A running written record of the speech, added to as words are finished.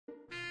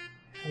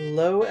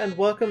Hello and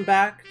welcome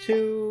back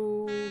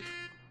to...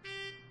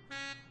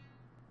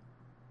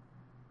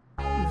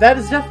 That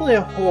is definitely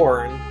a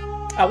horn.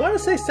 I want to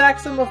say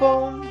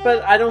saxophone,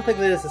 but I don't think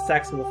that is a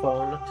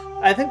saxophone.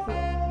 I think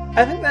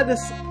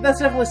that's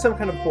definitely some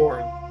kind of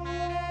horn.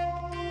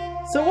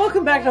 So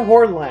welcome back to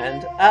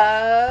Hornland.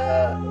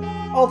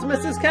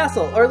 Ultimate's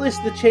castle, or at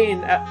least the chain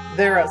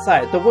there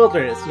outside, the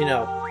wilderness, you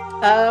know.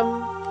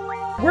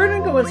 We're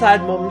gonna go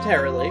inside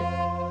momentarily,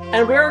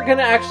 and we're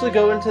gonna actually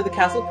go into the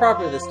castle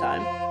proper this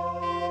time.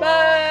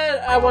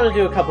 But I want to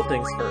do a couple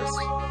things first.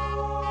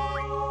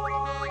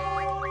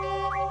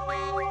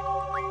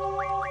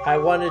 I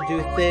want to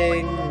do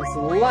things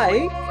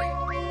like...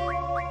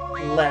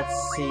 Let's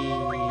see...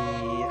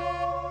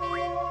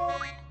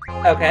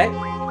 Okay.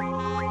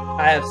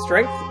 I have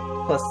strength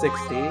plus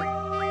 60.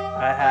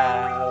 I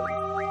have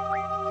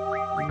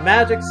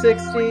magic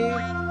 60.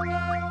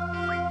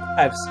 I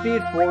have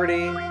speed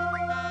 40.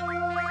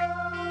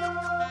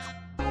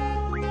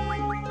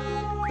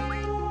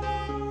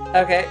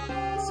 Okay.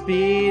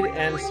 Speed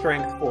and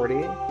strength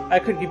 40. I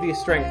could give you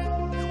strength.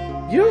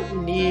 You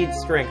don't need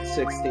strength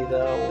 60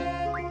 though.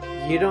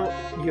 You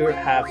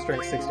have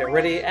strength 60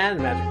 already and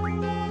magic.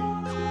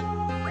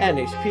 And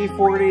HP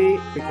 40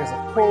 because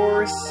of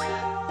course.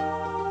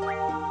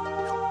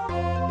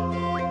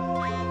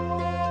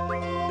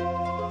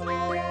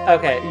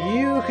 Okay,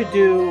 you could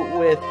do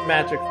with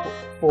magic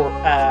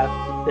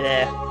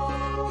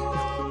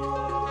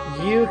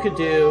You could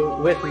do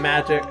with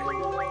magic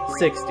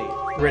 60,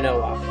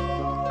 Renoa.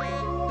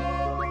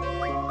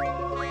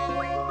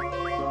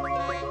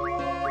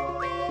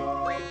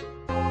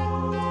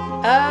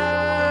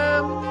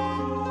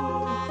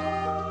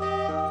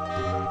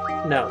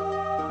 No.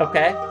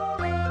 Okay.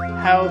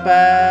 How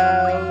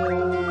about...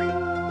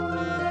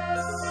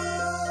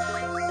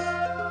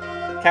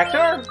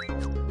 Cactar?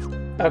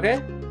 Okay.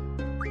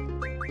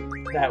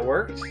 That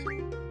worked.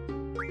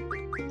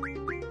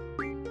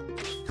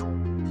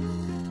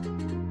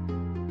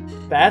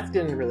 That's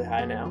getting really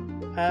high now.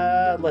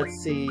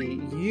 Let's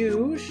see.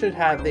 You should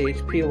have the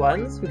HP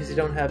ones, because you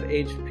don't have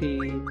HP...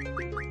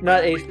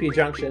 Not HP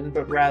junction,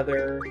 but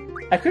rather...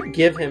 I could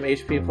give him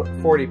HP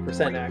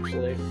 40%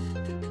 actually.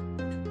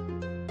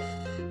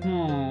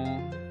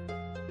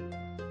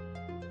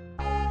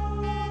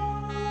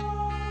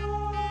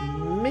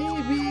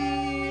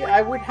 Maybe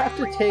I would have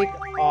to take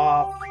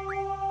off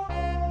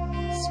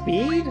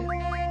speed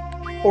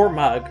or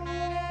mug.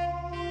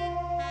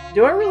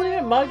 Do I really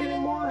need mug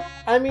anymore?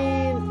 I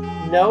mean,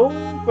 no,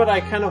 but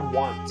I kind of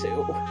want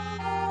to.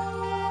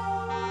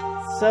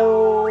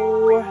 So...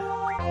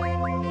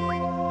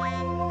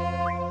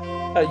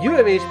 you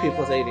have HP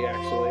plus 80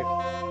 actually.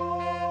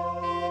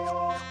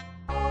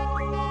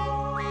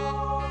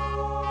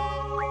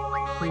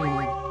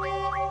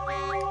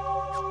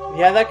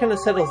 Yeah, that kind of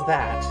settles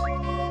that.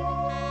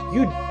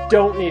 You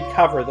don't need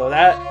cover, though.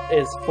 That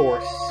is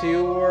for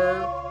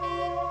sure.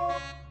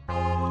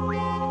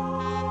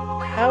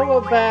 How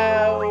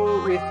about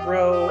we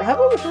throw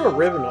a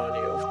ribbon on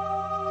you?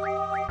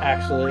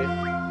 Actually.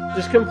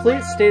 Just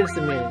complete status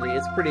immunity.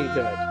 It's pretty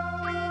good.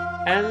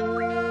 And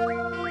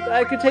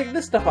I could take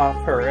this stuff off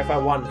her if I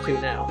wanted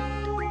to now.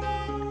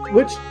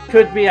 Which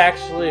could be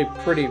actually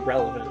pretty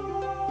relevant.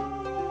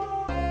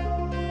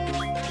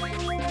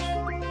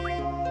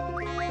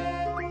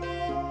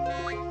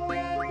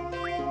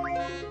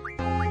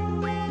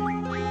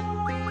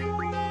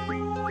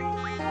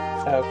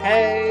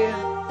 Okay.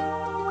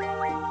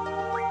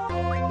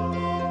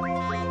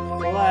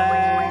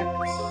 Flex.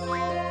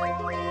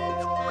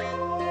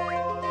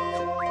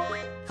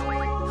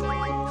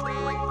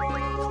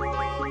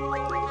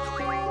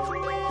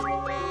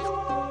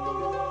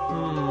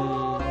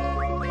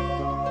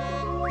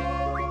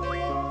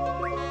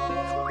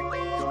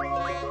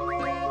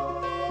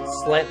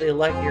 Slightly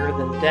luckier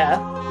than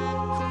death.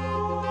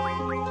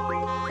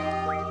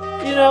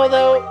 You know,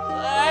 though,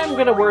 I'm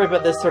gonna worry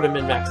about this sort of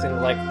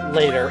min-maxing, like,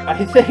 later,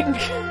 I think.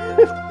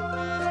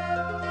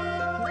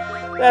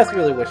 That's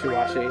really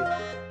wishy-washy.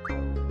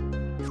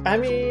 I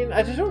mean,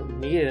 I just don't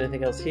need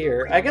anything else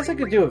here. I guess I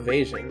could do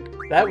evasion.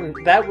 That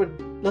would,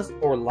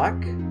 or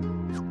luck?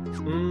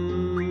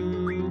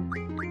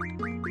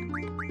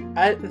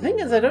 The thing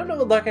is, I don't know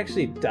what luck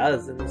actually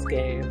does in this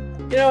game.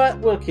 You know what?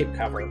 We'll keep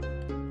cover.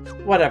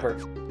 Whatever.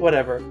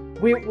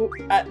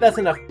 That's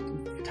enough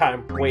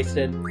time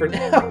wasted for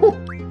now.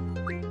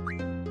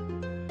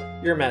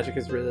 Your magic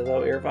is really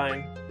low,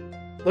 Irvine.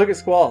 Look at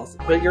Squall's,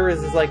 but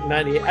yours is like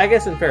 90. I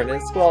guess in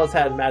fairness, Squall has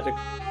had magic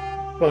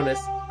bonus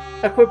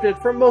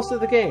equipped for most of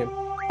the game.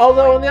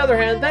 Although on the other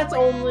hand, that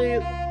only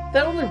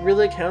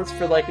really counts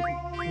for like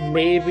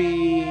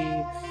maybe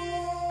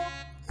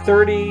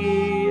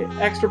 30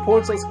 extra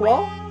points on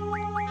Squall.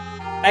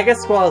 I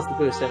guess Squall is the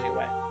boost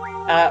anyway.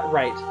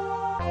 Right.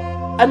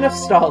 Enough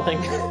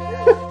stalling.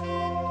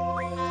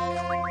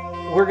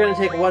 We're gonna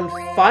take one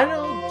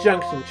final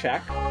junction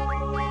check.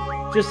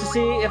 Just to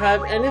see if I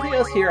have anything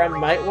else here I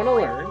might want to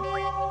learn.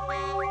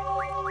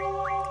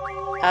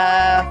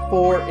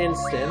 For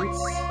instance,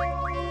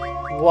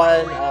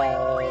 one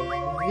of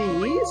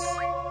these.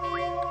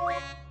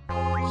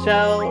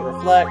 Shell,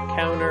 reflect,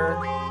 counter.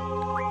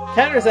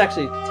 Counter is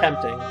actually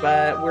tempting,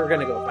 but we're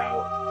gonna go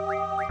Vow.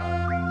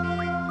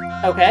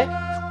 Okay.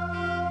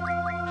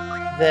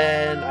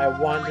 Then I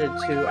wanted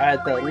to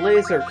add the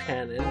laser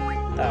cannon.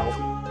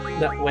 Oh.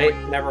 No, wait,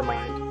 never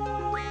mind.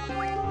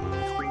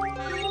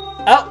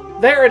 Oh,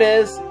 there it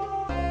is!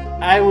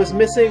 I was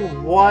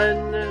missing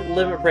one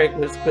limit break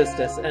with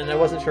Quistis, and I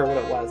wasn't sure what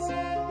it was.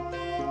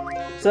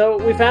 So,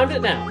 we found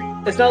it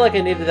now. It's not like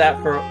I needed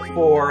that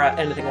for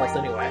anything else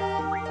anyway.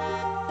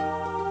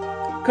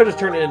 Could have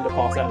turned it into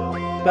pulse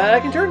ammo. But I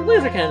can turn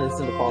laser cannons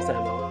into pulse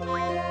ammo.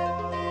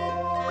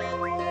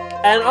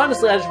 And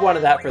honestly, I just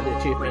wanted that for the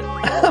achievement.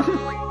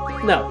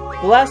 No,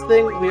 the last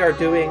thing we are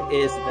doing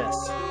is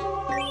this.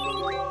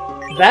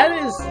 That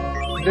is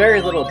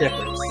very little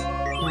difference.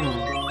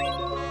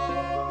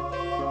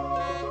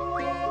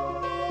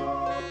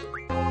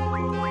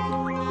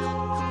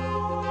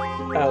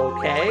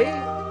 Okay.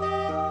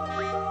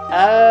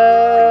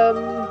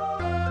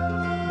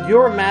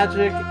 Your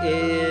magic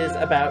is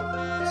about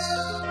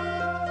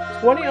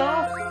 20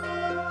 off?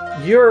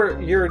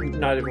 You're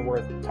not even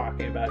worth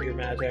talking about your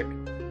magic.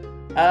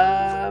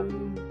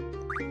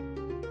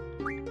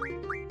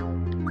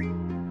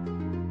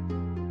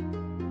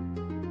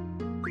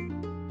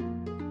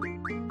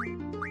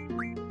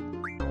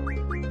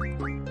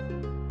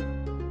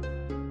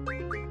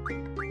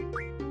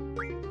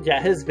 Yeah,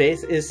 his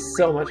base is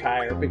so much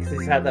higher because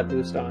he's had that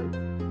boost on.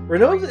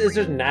 Renault's is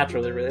just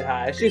naturally really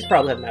high. She's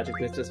probably had magic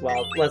boost as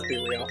well, let's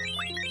be real.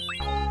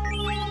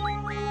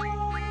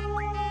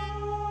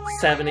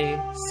 70,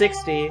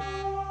 60.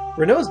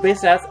 Renault's base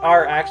stats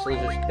are actually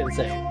just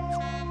insane.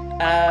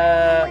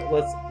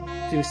 Let's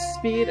do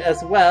speed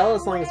as well,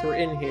 as long as we're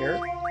in here.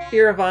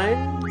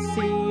 Irvine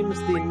seems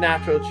the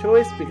natural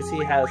choice because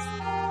he has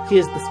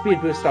the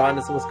speed boost on,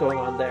 is what's going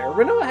on there.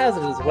 Renault has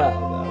it as well,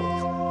 though.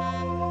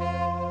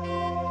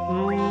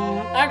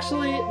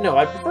 Actually, no,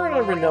 I prefer it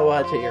on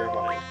Renoa to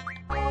Irvine.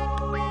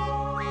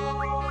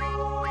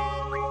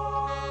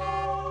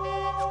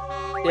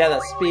 Yeah,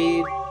 that's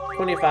speed,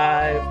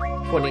 25,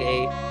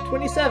 28,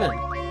 27.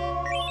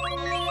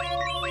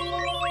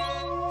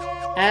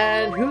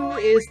 And who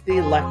is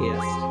the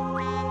luckiest?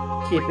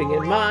 Keeping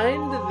in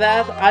mind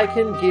that I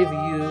can give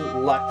you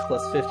luck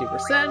plus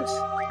 50%,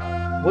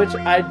 which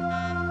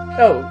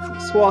oh,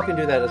 Squall can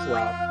do that as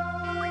well.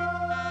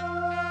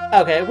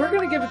 Okay, we're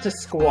gonna give it to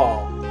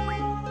Squall.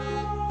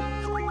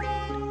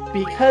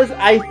 Because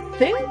I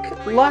think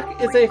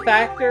luck is a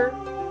factor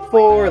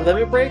for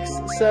limit breaks,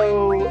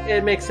 so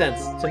it makes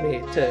sense to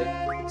me to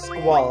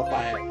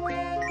qualify it.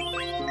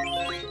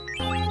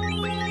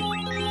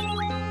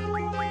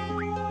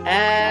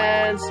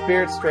 And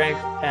Spirit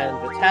Strength and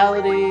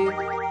Vitality.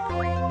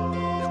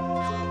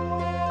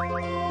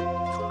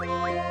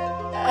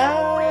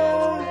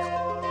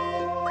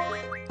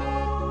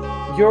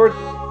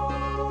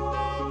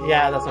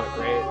 Yeah, that's not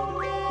great.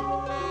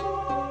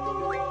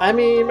 I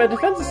mean, my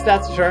defensive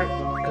stats aren't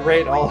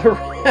great all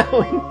around. I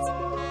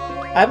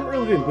haven't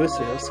really been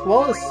boosting them.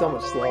 Squall is so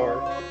much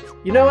slower.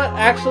 You know what,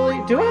 actually,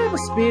 do I have a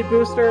speed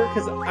booster?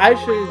 Because I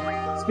should...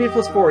 Speed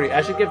plus 40,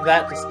 I should give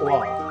that to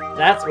Squall.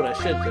 That's what I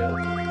should do.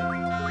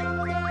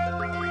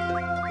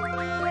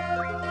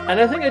 And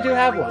I think I do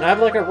have one. I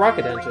have like a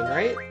rocket engine,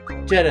 right?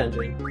 Jet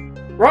engine.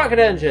 Rocket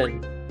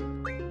engine!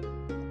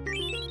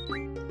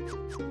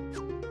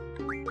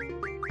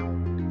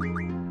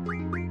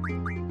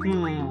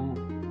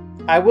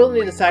 I will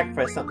need to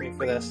sacrifice something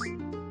for this.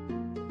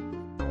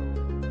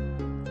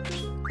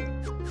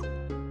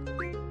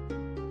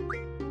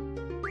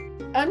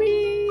 I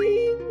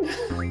mean...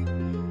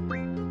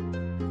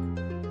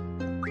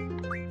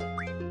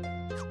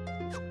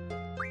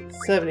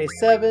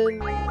 77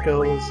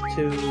 goes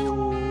to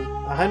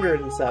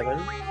 107.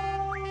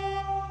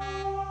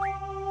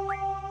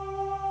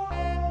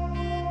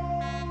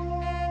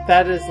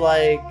 That is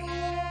like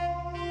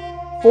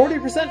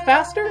 40%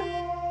 faster?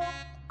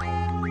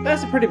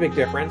 That's a pretty big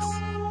difference.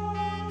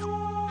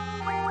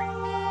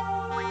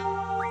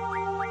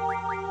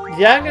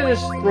 Yeah, I'm gonna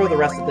just throw the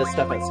rest of this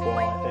stuff at Squall,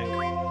 I think.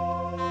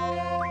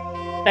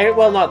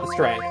 Well, not the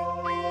strength.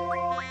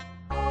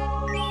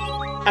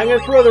 I'm gonna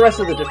throw the rest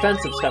of the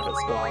defensive stuff at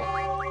Squall.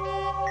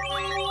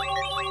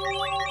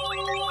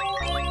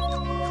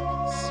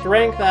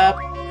 Strength up.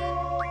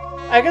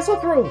 I guess I'll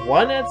throw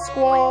one at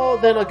Squall,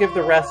 then I'll give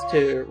the rest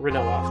to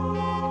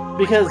Renoa.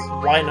 Because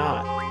why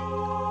not?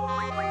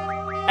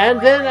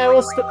 And then I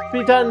will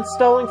be done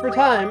stalling for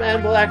time,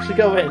 and we'll actually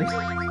go in.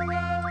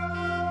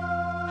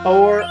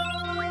 Or...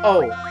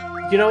 Oh,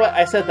 you know what?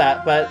 I said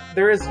that, but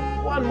there is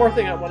one more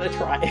thing I want to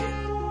try.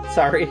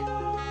 Sorry.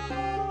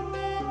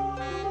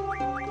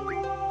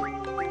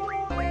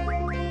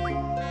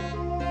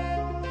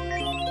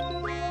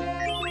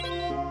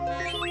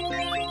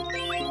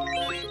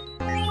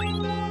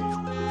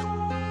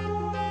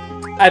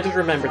 I just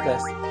remembered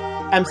this.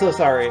 I'm so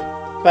sorry,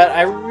 but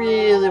I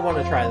really want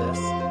to try this.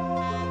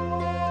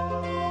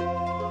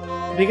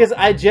 Because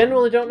I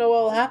genuinely don't know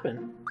what will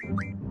happen.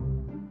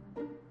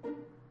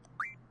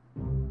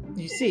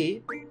 You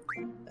see,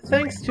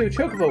 Thanks to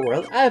Chocobo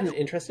World, I have an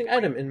interesting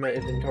item in my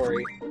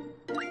inventory.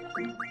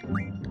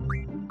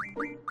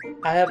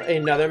 I have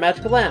another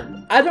magical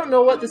lamp. I don't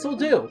know what this will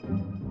do.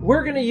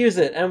 We're gonna use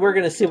it, and we're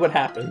gonna see what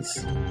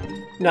happens.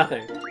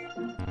 Nothing.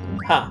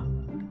 Huh.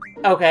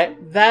 Okay,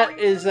 that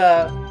is,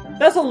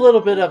 that's a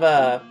little bit of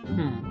a...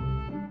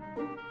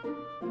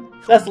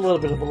 That's a little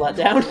bit of a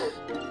letdown.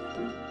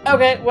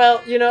 Okay,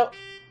 well, you know,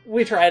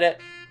 we tried it.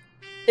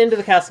 Into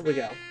the castle we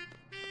go.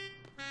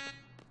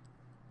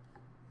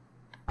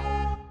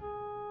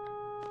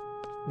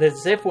 There's a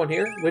safe one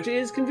here, which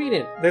is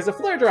convenient. There's a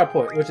flare draw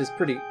point, which is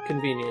pretty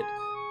convenient.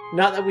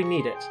 Not that we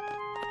need it.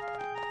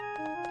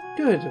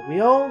 Good, we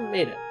all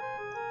made it.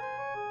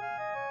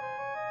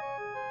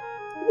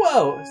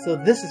 Whoa, so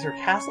this is her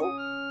castle?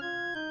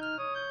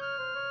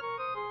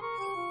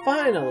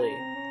 Finally!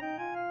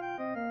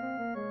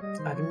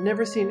 I've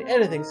never seen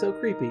anything so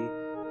creepy.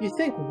 You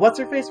think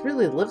What's-Her-Face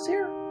really lives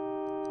here?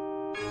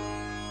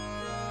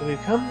 If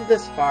we've come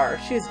this far,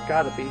 she's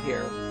gotta be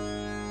here.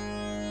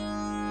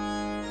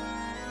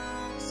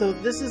 So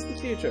this is the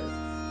future.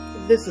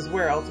 This is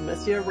where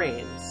Ultimecia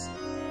reigns.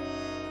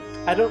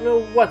 I don't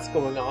know what's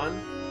going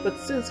on, but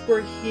since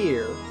we're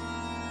here,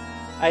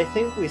 I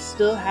think we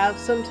still have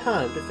some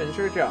time to finish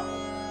our job.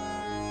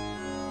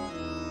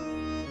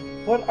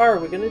 What are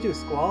we gonna do,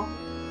 Squall?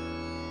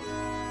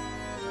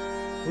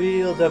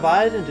 We'll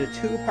divide into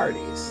 2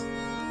 parties.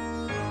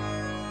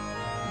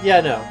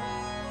 Yeah, no.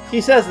 He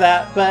says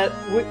that, but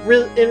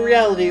in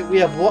reality, we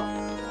have what?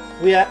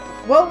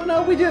 Well,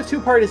 no, we do have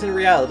 2 parties in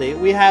reality.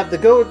 We have the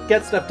Go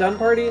Get Stuff Done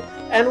party,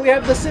 and we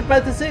have the Sit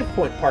by the Save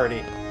Point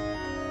party.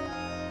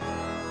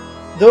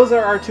 Those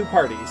are our 2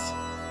 parties.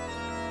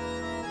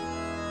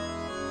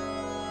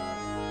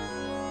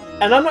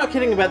 And I'm not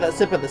kidding about that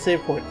Sit by the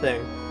Save Point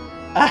thing.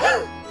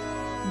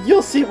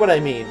 You'll see what I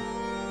mean.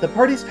 The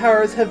party's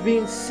powers have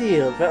been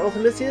sealed by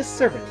Ultimecia's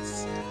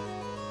servants.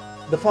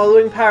 The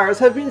following powers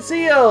have been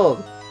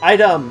sealed!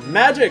 Item,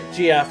 Magic,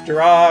 GF,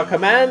 Draw,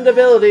 Command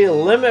Ability,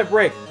 Limit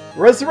Break,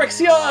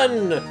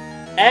 Resurrection,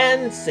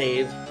 and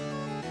Save.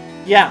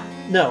 Yeah,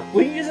 no,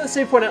 we can use that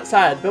save point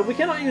outside, but we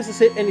cannot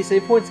use any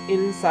save points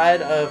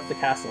inside of the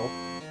castle,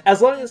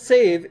 as long as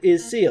save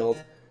is sealed.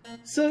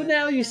 So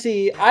now you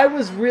see, I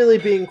was really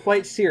being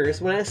quite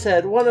serious when I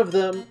said one of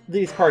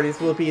these parties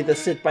will be the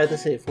Sit by the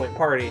Save Point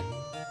party.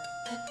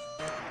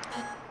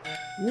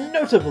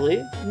 Notably,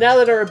 now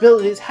that our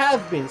abilities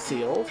have been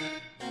sealed,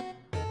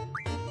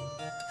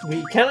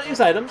 we cannot use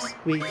items,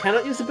 we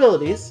cannot use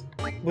abilities,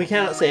 we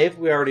cannot save,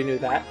 we already knew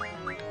that,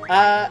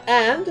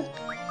 and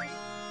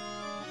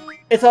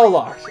it's all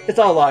locked. It's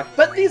all locked,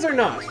 but these are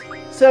not.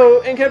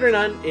 So Encounter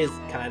None is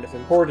kind of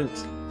important.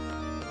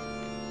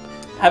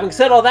 Having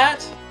said all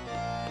that,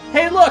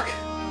 hey look!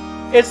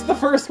 It's the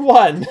first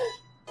one!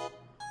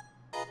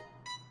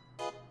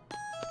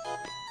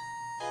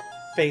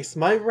 Face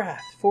my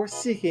wrath for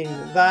seeking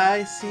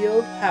thy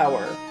sealed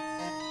power.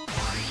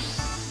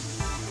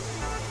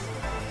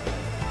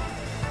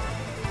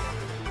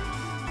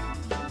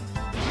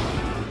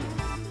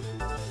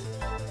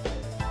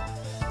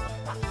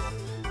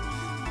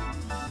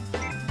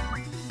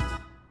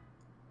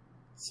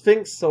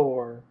 Sphinx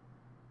Soar.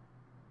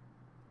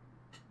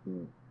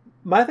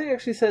 My thing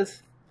actually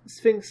says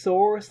Sphinx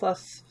Soar /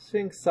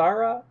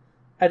 Sphinxara.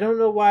 I don't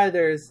know why I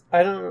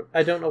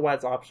don't know why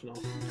it's optional.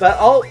 But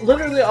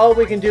literally all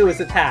we can do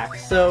is attack,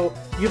 so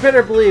you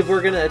better believe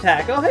we're gonna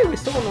attack. Oh hey, we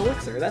stole an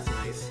elixir, that's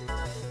nice.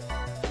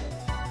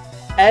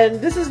 And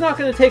this is not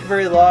gonna take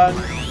very long,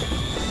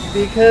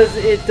 because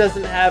it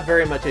doesn't have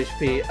very much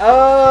HP.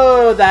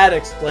 Oh, that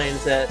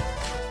explains it.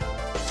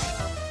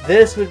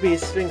 This would be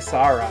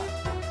Sphinxara.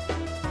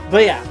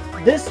 But yeah,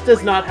 this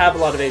does not have a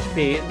lot of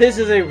HP. This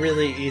is a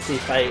really easy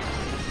fight.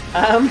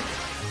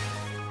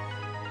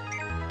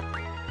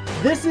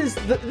 This is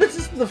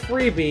the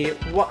freebie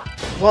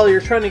while you're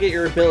trying to get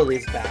your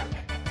abilities back.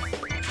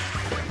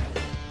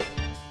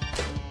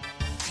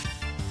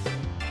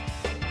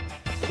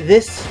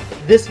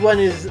 This one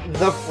is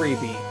the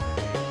freebie.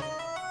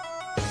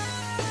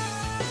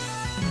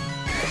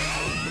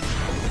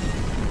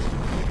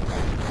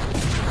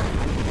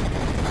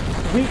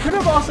 We could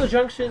have also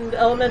junctioned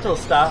elemental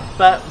stuff,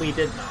 but we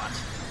did not.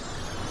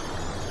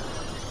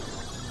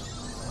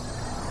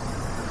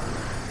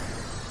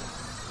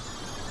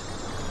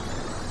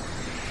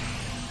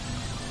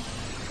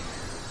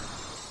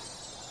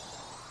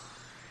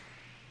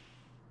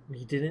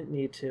 We didn't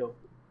need to.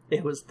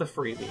 It was the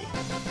freebie.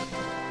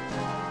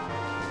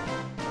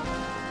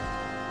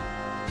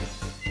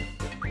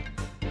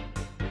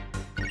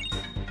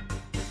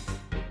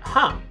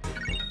 Huh.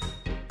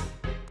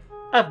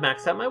 I've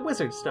maxed out my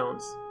wizard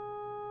stones.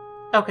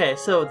 Okay,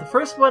 so the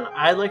first one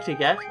I like to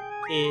get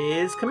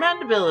is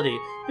Command Ability,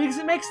 because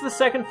it makes the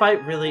second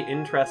fight really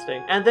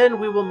interesting, and then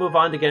we will move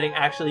on to getting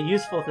actually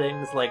useful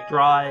things like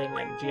drawing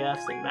and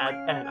GFs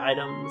and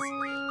items.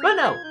 But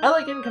no, I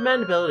like getting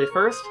Command Ability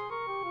first,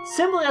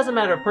 simply as a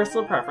matter of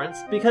personal preference,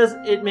 because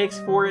it makes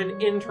for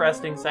an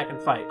interesting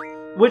second fight,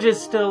 which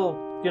is still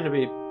going to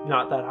be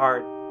not that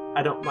hard.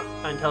 I don't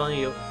mind telling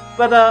you.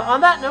 But on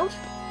that note,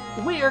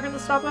 we are going to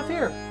stop off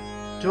here.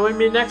 Join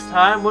me next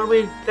time when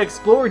we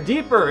explore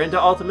deeper into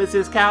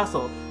Ultimisia's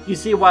castle. You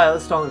see why I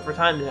was stalling for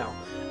time now.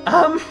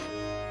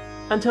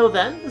 Until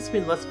then, this has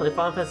been Let's Play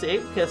Final Fantasy VIII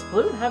with Kiss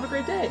Blue, and have a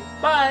great day.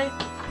 Bye!